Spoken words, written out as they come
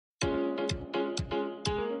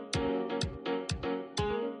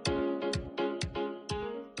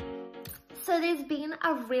So there's been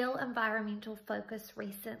a real environmental focus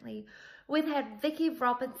recently. We've had Vicki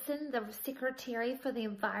Robinson, the Secretary for the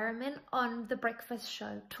Environment, on The Breakfast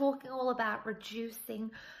Show, talking all about reducing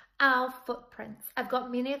our footprints. I've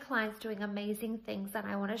got many clients doing amazing things, and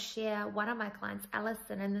I want to share one of my clients,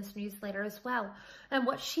 Alison, in this newsletter as well, and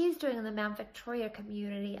what she's doing in the Mount Victoria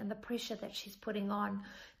community and the pressure that she's putting on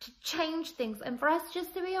to change things, and for us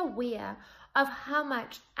just to be aware of how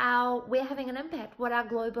much we're having an impact, what our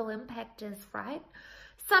global impact is, right?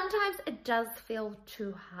 Sometimes it does feel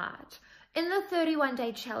too hard. In the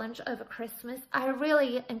 31-day challenge over Christmas, I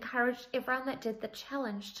really encouraged everyone that did the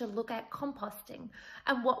challenge to look at composting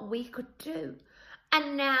and what we could do.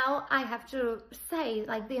 And now I have to say,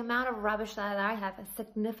 like, the amount of rubbish that I have has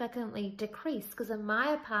significantly decreased, because in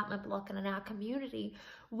my apartment block and in our community,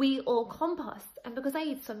 we all compost. And because I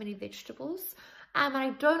eat so many vegetables, and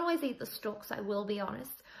I don't always eat the stalks, I will be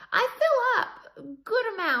honest, I fill up a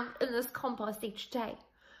good amount in this compost each day.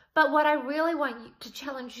 But what I really want to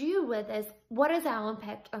challenge you with is, what is our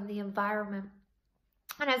impact on the environment?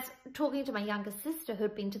 And I was talking to my younger sister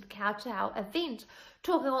who'd been to the Kowtow event,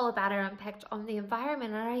 talking all about her impact on the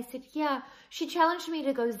environment. And I said, yeah, she challenged me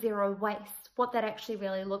to go zero waste, what that actually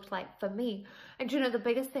really looked like for me. And you know, the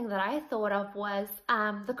biggest thing that I thought of was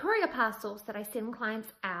the courier parcels that I send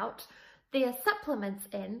clients out, their supplements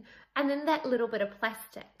in, and then that little bit of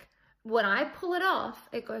plastic. When I pull it off,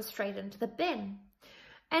 it goes straight into the bin.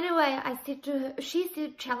 Anyway, I said to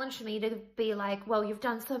her, challenged me to be like, well, you've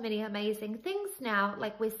done so many amazing things now.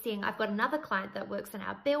 Like, we're seeing, I've got another client that works in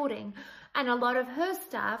our building, and a lot of her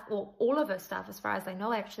staff, or all of her staff, as far as I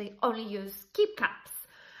know, actually only use keep cups.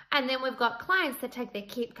 And then we've got clients that take their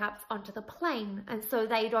keep cups onto the plane, and so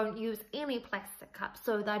they don't use any plastic cups.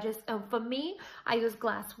 So they're just, for me, I use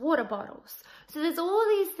glass water bottles. So there's all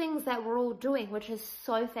these things that we're all doing, which is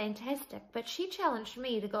so fantastic. But she challenged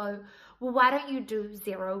me to go, well, why don't you do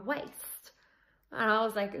zero waste? And I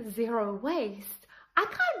was like, zero waste? I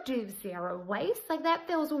can't do zero waste. Like, that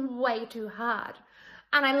feels way too hard.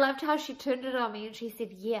 And I loved how she turned it on me and she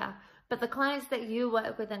said, yeah, but the clients that you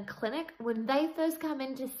work with in clinic, when they first come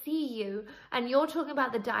in to see you and you're talking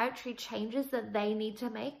about the dietary changes that they need to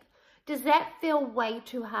make, does that feel way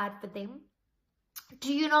too hard for them?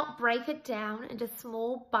 Do you not break it down into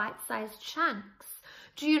small bite-sized chunks?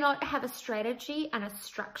 Do you not have a strategy and a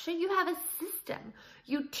structure? You have a system.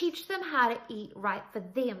 You teach them how to eat right for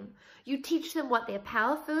them. You teach them what their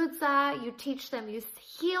power foods are. You teach them, you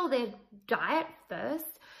heal their diet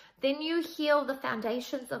first. Then you heal the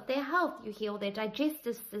foundations of their health. You heal their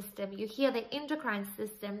digestive system. You heal their endocrine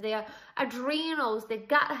system, their adrenals, their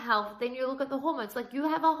gut health. Then you look at the hormones. Like, you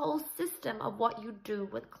have a whole system of what you do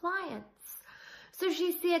with clients. So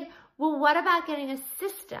she said, well, what about getting a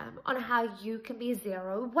system on how you can be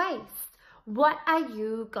zero waste? What are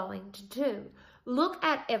you going to do? Look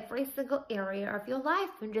at every single area of your life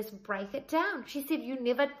and just break it down. She said, you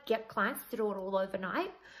never get clients to do it all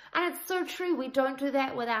overnight. And it's so true. We don't do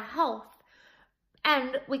that with our health.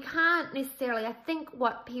 And we can't necessarily, I think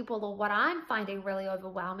what I'm finding really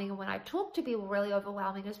overwhelming, and when I talk to people really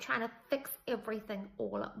overwhelming, is trying to fix everything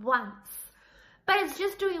all at once. But it's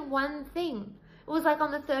just doing one thing. It was like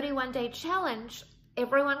on the 31-day challenge,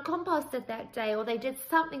 everyone composted that day, or they did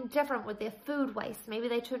something different with their food waste. Maybe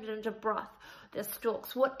they turned it into broth, their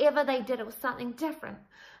stalks, whatever they did, it was something different.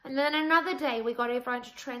 And then another day, we got everyone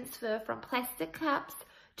to transfer from plastic cups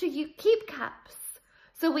to keep cups.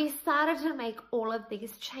 So we started to make all of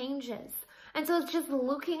these changes. And so it's just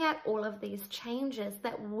looking at all of these changes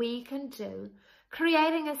that we can do,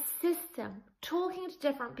 creating a system, talking to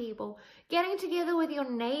different people, getting together with your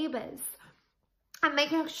neighbors, and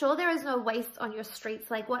making sure there is no waste on your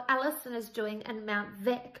streets, like what Alison is doing in Mount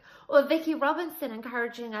Vic, or Vicki Robinson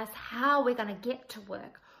encouraging us how we're going to get to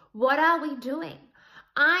work. What are we doing?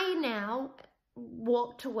 I now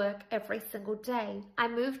walk to work every single day. I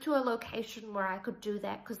moved to a location where I could do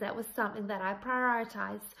that because that was something that I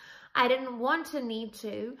prioritized. I didn't want to need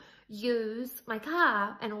to use my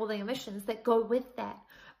car and all the emissions that go with that.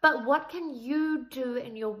 But what can you do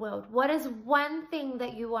in your world? What is one thing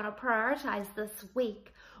that you want to prioritize this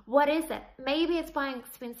week? What is it? Maybe it's buying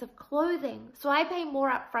expensive clothing. So I pay more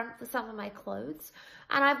up front for some of my clothes.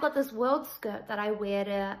 And I've got this world skirt that I wear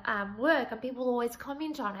to work, and people always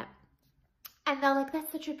comment on it. And they're like,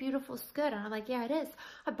 that's such a beautiful skirt. And I'm like, yeah, it is.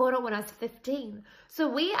 I bought it when I was 15. So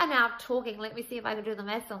we are now talking, let me see if I can do the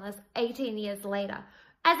maths on this, 18 years later.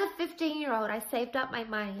 As a 15-year-old, I saved up my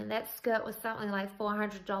money, and that skirt was something like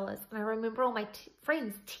 $400. And I remember all my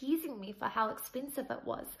friends teasing me for how expensive it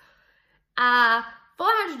was.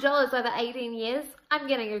 $400 over 18 years, I'm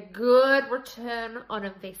getting a good return on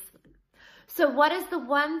investment. So what is the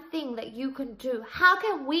one thing that you can do? How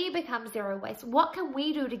can we become zero waste? What can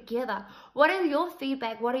we do together? What are your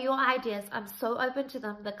feedback? What are your ideas? I'm so open to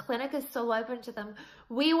them. The clinic is so open to them.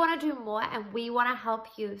 We want to do more and we want to help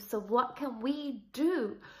you. So what can we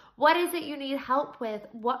do? What is it you need help with?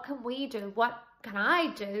 What can we do? What can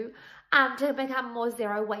I do to become more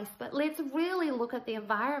zero waste? But let's really look at the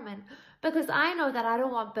environment, because I know that I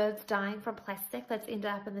don't want birds dying from plastic that's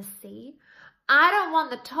ended up in the sea. I don't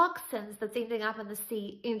want the toxins that's ending up in the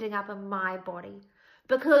sea ending up in my body,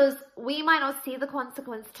 because we might not see the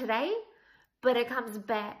consequence today, but it comes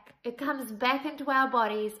back. It comes back into our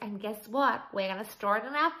bodies, and guess what? We're going to store it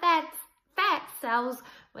in our fat cells.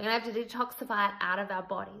 We're going to have to detoxify it out of our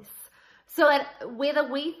bodies. So whether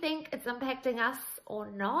we think it's impacting us or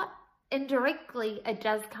not, indirectly, it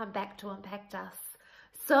does come back to impact us.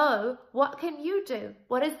 So what can you do?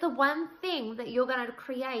 What is the one thing that you're going to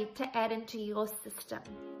create to add into your system?